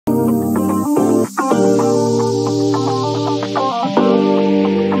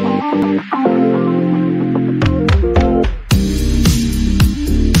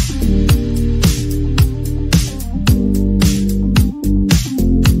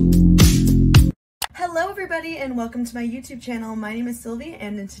everybody and welcome to my YouTube channel. My name is Sylvie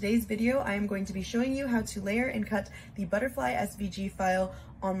and in today's video I am going to be showing you how to layer and cut the butterfly SVG file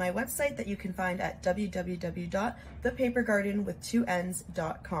on my website that you can find at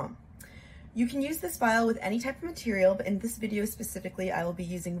www.thepapergardenwith2ns.com. You can use this file with any type of material, but in this video specifically I will be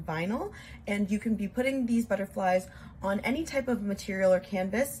using vinyl, and you can be putting these butterflies on any type of material or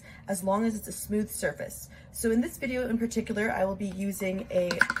canvas as long as it's a smooth surface. So in this video in particular I will be using a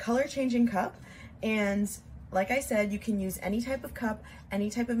color changing cup, and like I said, you can use any type of cup, any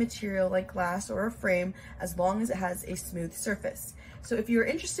type of material like glass or a frame, as long as it has a smooth surface. So if you're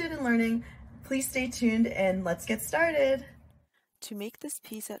interested in learning, please stay tuned and let's get started. To make this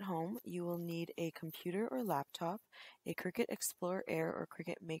piece at home, you will need a computer or laptop, a Cricut Explorer Air or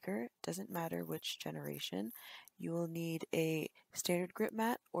Cricut Maker, doesn't matter which generation. You will need a standard grip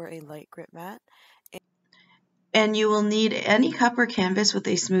mat or a light grip mat. And you will need any cup or canvas with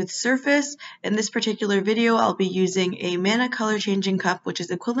a smooth surface. In this particular video, I'll be using a Mana color changing cup, which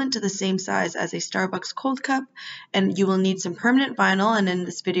is equivalent to the same size as a Starbucks cold cup. And you will need some permanent vinyl, and in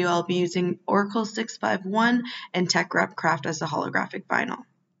this video I'll be using Oracle 651 and Tech Rep Craft as the holographic vinyl.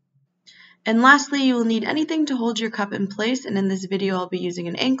 And lastly, you will need anything to hold your cup in place, and in this video I'll be using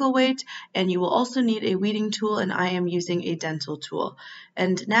an ankle weight, and you will also need a weeding tool, and I am using a dental tool.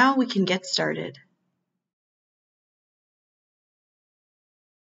 And now we can get started.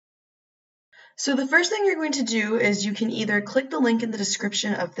 So the first thing you're going to do is you can either click the link in the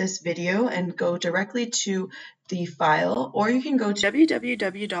description of this video and go directly to the file, or you can go to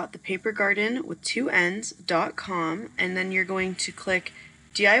www.thepapergardenwith2ns.com, and then you're going to click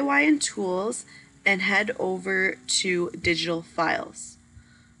DIY and Tools and head over to Digital Files.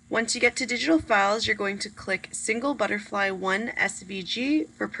 Once you get to Digital Files, you're going to click Single Butterfly 1 SVG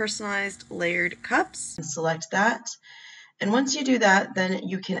for personalized layered cups. And select that. And once you do that, then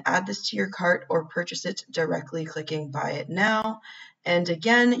you can add this to your cart or purchase it directly clicking Buy It Now. And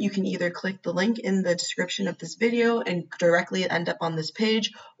again, you can either click the link in the description of this video and directly end up on this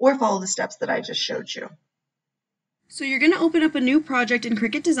page, or follow the steps that I just showed you. So you're going to open up a new project in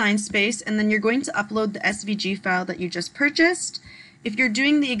Cricut Design Space, and then you're going to upload the SVG file that you just purchased. If you're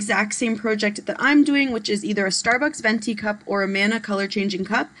doing the exact same project that I'm doing, which is either a Starbucks venti cup or a Mana color changing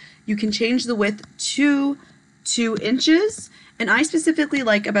cup, you can change the width to 2 inches, and I specifically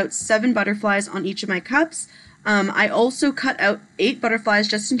like about 7 butterflies on each of my cups. I also cut out 8 butterflies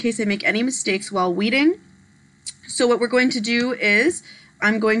just in case I make any mistakes while weeding. So what we're going to do is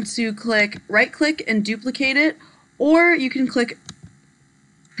I'm going to right click and duplicate it, or you can click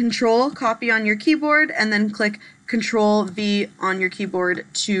Control copy on your keyboard and then click Control V on your keyboard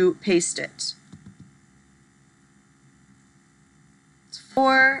to paste it.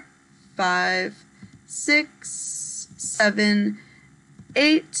 4, 5, 6, 7,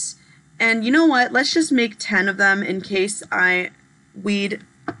 8, and you know what? Let's just make 10 of them in case I weed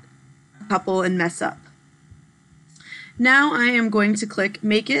a couple and mess up. Now I am going to click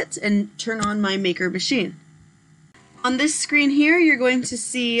Make It and turn on my Maker machine. On this screen here, you're going to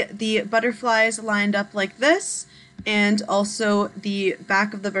see the butterflies lined up like this, and also the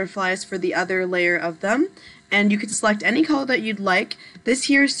back of the butterflies for the other layer of them. And you can select any color that you'd like. This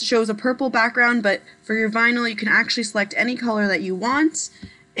here shows a purple background, but for your vinyl you can actually select any color that you want.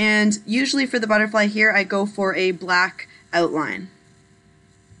 And usually for the butterfly here I go for a black outline.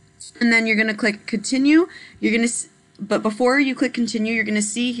 And then you're going to click Continue. But before you click Continue, you're going to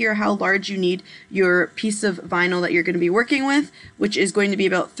see here how large you need your piece of vinyl that you're going to be working with, which is going to be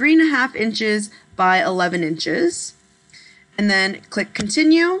about 3.5 inches by 11 inches. And then click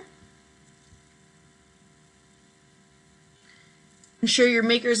Continue. Ensure your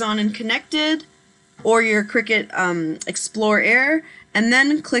Maker's on and connected, or your Cricut Explorer Air, and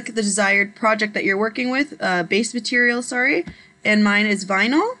then click the desired project that you're working with, base material, and mine is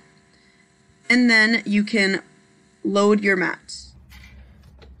vinyl, and then you can load your mat.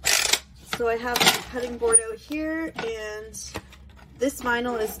 So I have my cutting board out here, and this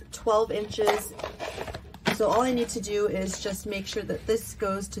vinyl is 12 inches, so all I need to do is just make sure that this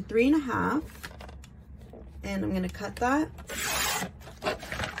goes to 3.5, and I'm going to cut that.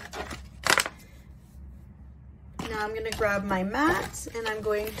 Now I'm going to grab my mat and I'm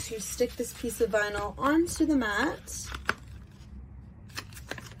going to stick this piece of vinyl onto the mat.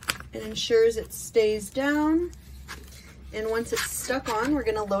 It ensures it stays down, and once it's stuck on, we're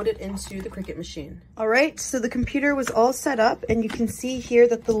going to load it into the Cricut machine. Alright, so the computer was all set up, and you can see here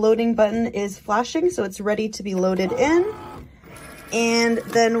that the loading button is flashing, so it's ready to be loaded in. And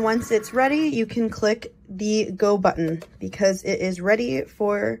then once it's ready, you can click the Go button because it is ready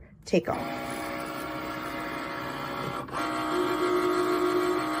for takeoff.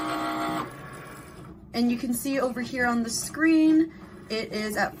 And you can see over here on the screen, it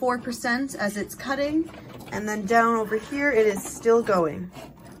is at 4% as it's cutting. And then down over here, it is still going.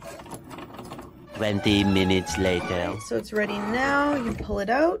 20 minutes later. So it's ready now. You pull it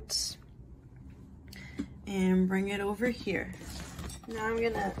out and bring it over here. Now I'm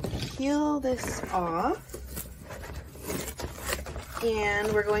gonna peel this off.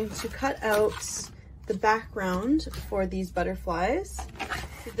 And we're going to cut out the background for these butterflies.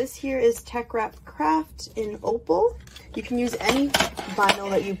 So this here is Tech Wrap Craft in Opal. You can use any vinyl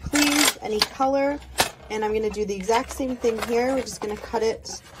that you please, any color. And I'm gonna do the exact same thing here. We're just gonna cut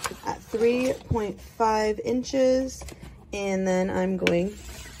it at 3.5 inches. And then I'm going to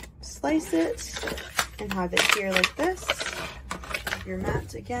slice it and have it here like this. Your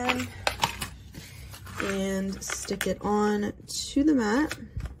mat again. And stick it on to the mat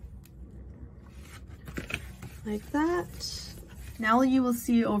like that. Now you will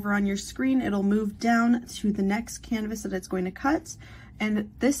see over on your screen, it'll move down to the next canvas that it's going to cut.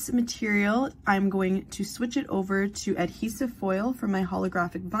 And this material, I'm going to switch it over to adhesive foil for my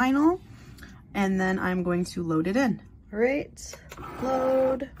holographic vinyl. And then I'm going to load it in. All right,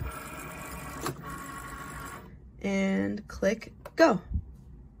 load. And click go.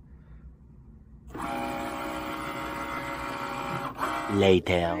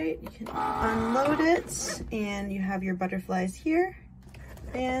 Later. Right, you can unload it and you have your butterflies here.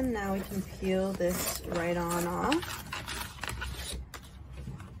 And now we can peel this right on off.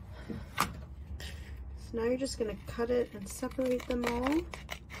 So now you're just gonna cut it and separate them all.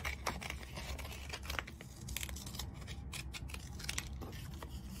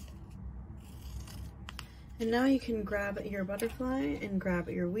 And now you can grab your butterfly and grab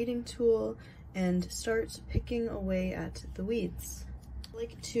your weeding tool and start picking away at the weeds. I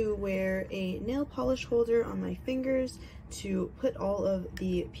like to wear a nail polish holder on my fingers to put all of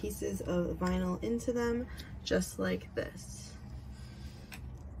the pieces of vinyl into them, just like this.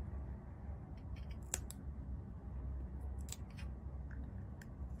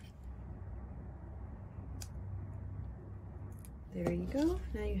 There you go.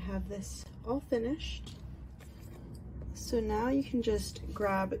 Now you have this all finished. So now you can just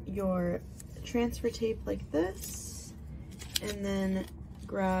grab your transfer tape like this, and then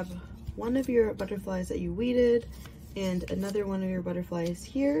grab one of your butterflies that you weeded and another one of your butterflies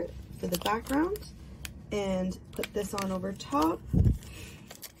here for the background, and put this on over top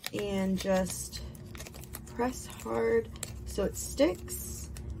and just press hard so it sticks,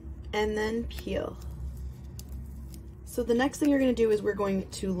 and then peel. So the next thing you're going to do is we're going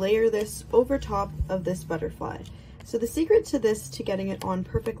to layer this over top of this butterfly. So the secret to this, to getting it on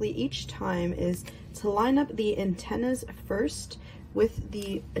perfectly each time, is to line up the antennas first with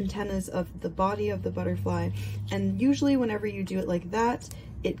the antennas of the body of the butterfly. And usually whenever you do it like that,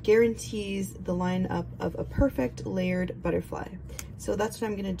 it guarantees the lineup of a perfect layered butterfly. So that's what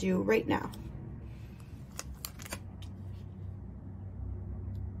I'm gonna do right now.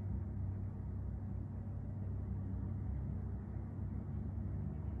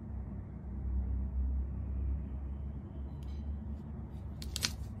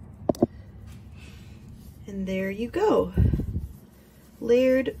 And there you go,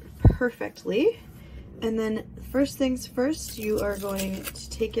 layered perfectly. And then first things first, you are going to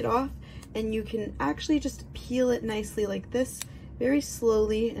take it off, and you can actually just peel it nicely like this, very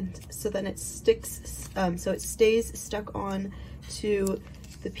slowly, and so then it sticks, so it stays stuck on to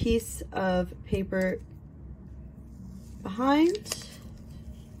the piece of paper behind.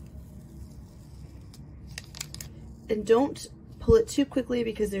 And don't pull it too quickly,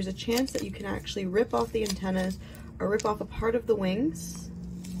 because there's a chance that you can actually rip off the antennas or rip off a part of the wings.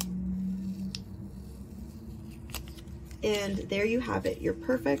 And there you have it, your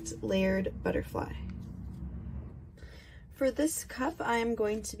perfect layered butterfly. For this cup, I'm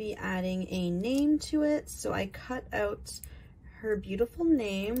going to be adding a name to it. So I cut out her beautiful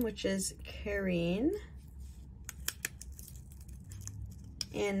name, which is Karine.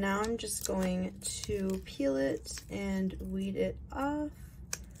 And now I'm just going to peel it and weed it off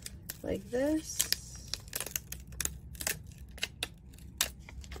like this.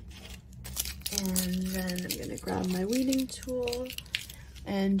 And then I'm gonna grab my weeding tool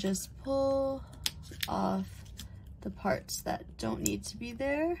and just pull off the parts that don't need to be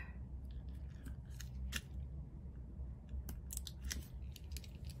there.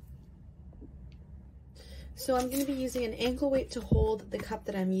 So I'm going to be using an ankle weight to hold the cup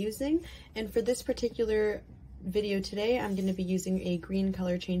that I'm using, and for this particular video today, I'm going to be using a green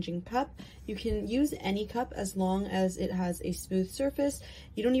color changing cup. You can use any cup as long as it has a smooth surface.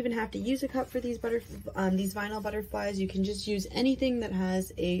 You don't even have to use a cup for these vinyl butterflies. You can just use anything that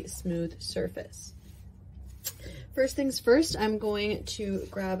has a smooth surface. First things first, I'm going to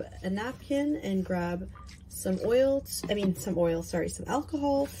grab a napkin and grab some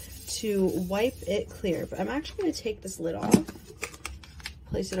alcohol to wipe it clear. But I'm actually going to take this lid off,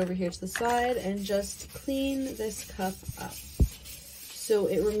 place it over here to the side, and just clean this cup up. So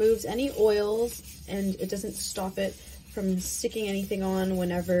it removes any oils and it doesn't stop it from sticking anything on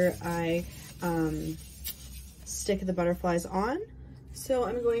whenever I stick the butterflies on. So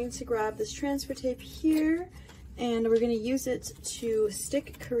I'm going to grab this transfer tape here, and we're going to use it to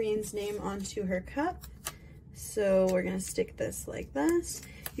stick Corinne's name onto her cup. So we're going to stick this like this.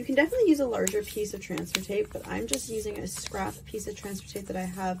 You can definitely use a larger piece of transfer tape, but I'm just using a scrap piece of transfer tape that I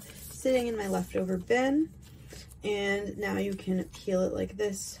have sitting in my leftover bin. And now you can peel it like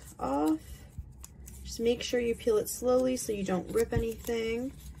this off. Just make sure you peel it slowly so you don't rip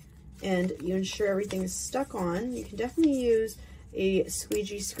anything, and you ensure everything is stuck on. You can definitely use a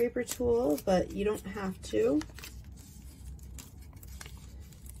squeegee scraper tool, but you don't have to.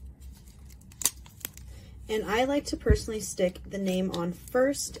 And I like to personally stick the name on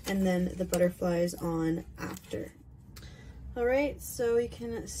first and then the butterflies on after. All right, so you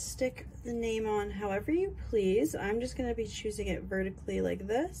can stick the name on however you please. I'm just gonna be choosing it vertically like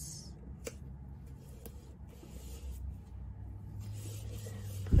this.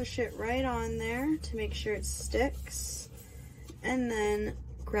 Push it right on there to make sure it sticks. And then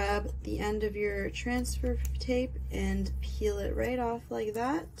grab the end of your transfer tape and peel it right off like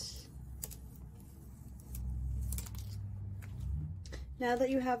that. Now that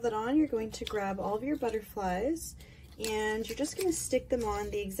you have that on, you're going to grab all of your butterflies and you're just going to stick them on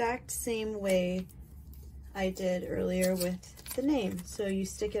the exact same way I did earlier with the name. So you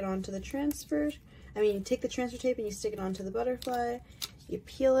stick it onto the you take the transfer tape and you stick it onto the butterfly, you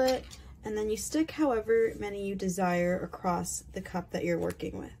peel it, and then you stick however many you desire across the cup that you're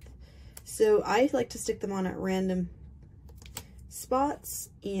working with. So I like to stick them on at random spots,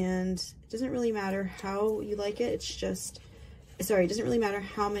 and it doesn't really matter how you like it. It doesn't really matter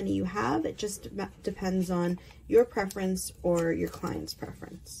how many you have. It just depends on your preference or your client's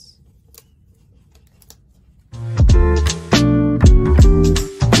preference.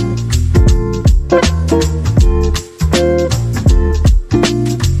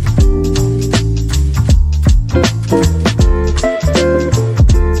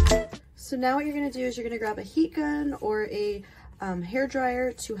 So now what you're going to do is you're going to grab a heat gun or a hair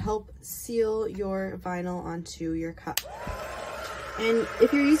dryer to help seal your vinyl onto your cup. And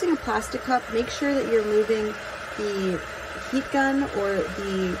if you're using a plastic cup, make sure that you're moving the heat gun or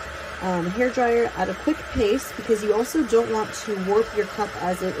the hair dryer at a quick pace, because you also don't want to warp your cup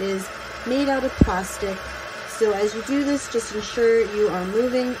as it is made out of plastic. So as you do this, just ensure you are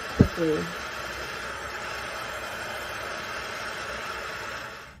moving quickly.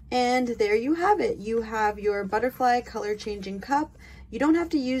 And there you have it. You have your butterfly color changing cup. You don't have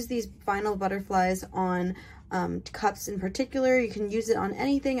to use these vinyl butterflies on cups in particular. You can use it on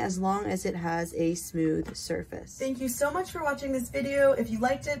anything as long as it has a smooth surface. Thank you so much for watching this video. If you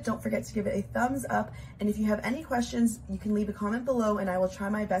liked it, don't forget to give it a thumbs up. And if you have any questions, you can leave a comment below and I will try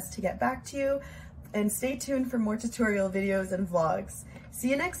my best to get back to you. And stay tuned for more tutorial videos and vlogs. See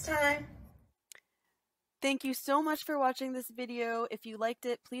you next time. Thank you so much for watching this video. If you liked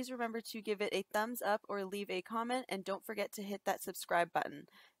it, please remember to give it a thumbs up or leave a comment, and don't forget to hit that subscribe button.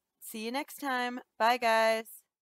 See you next time. Bye guys.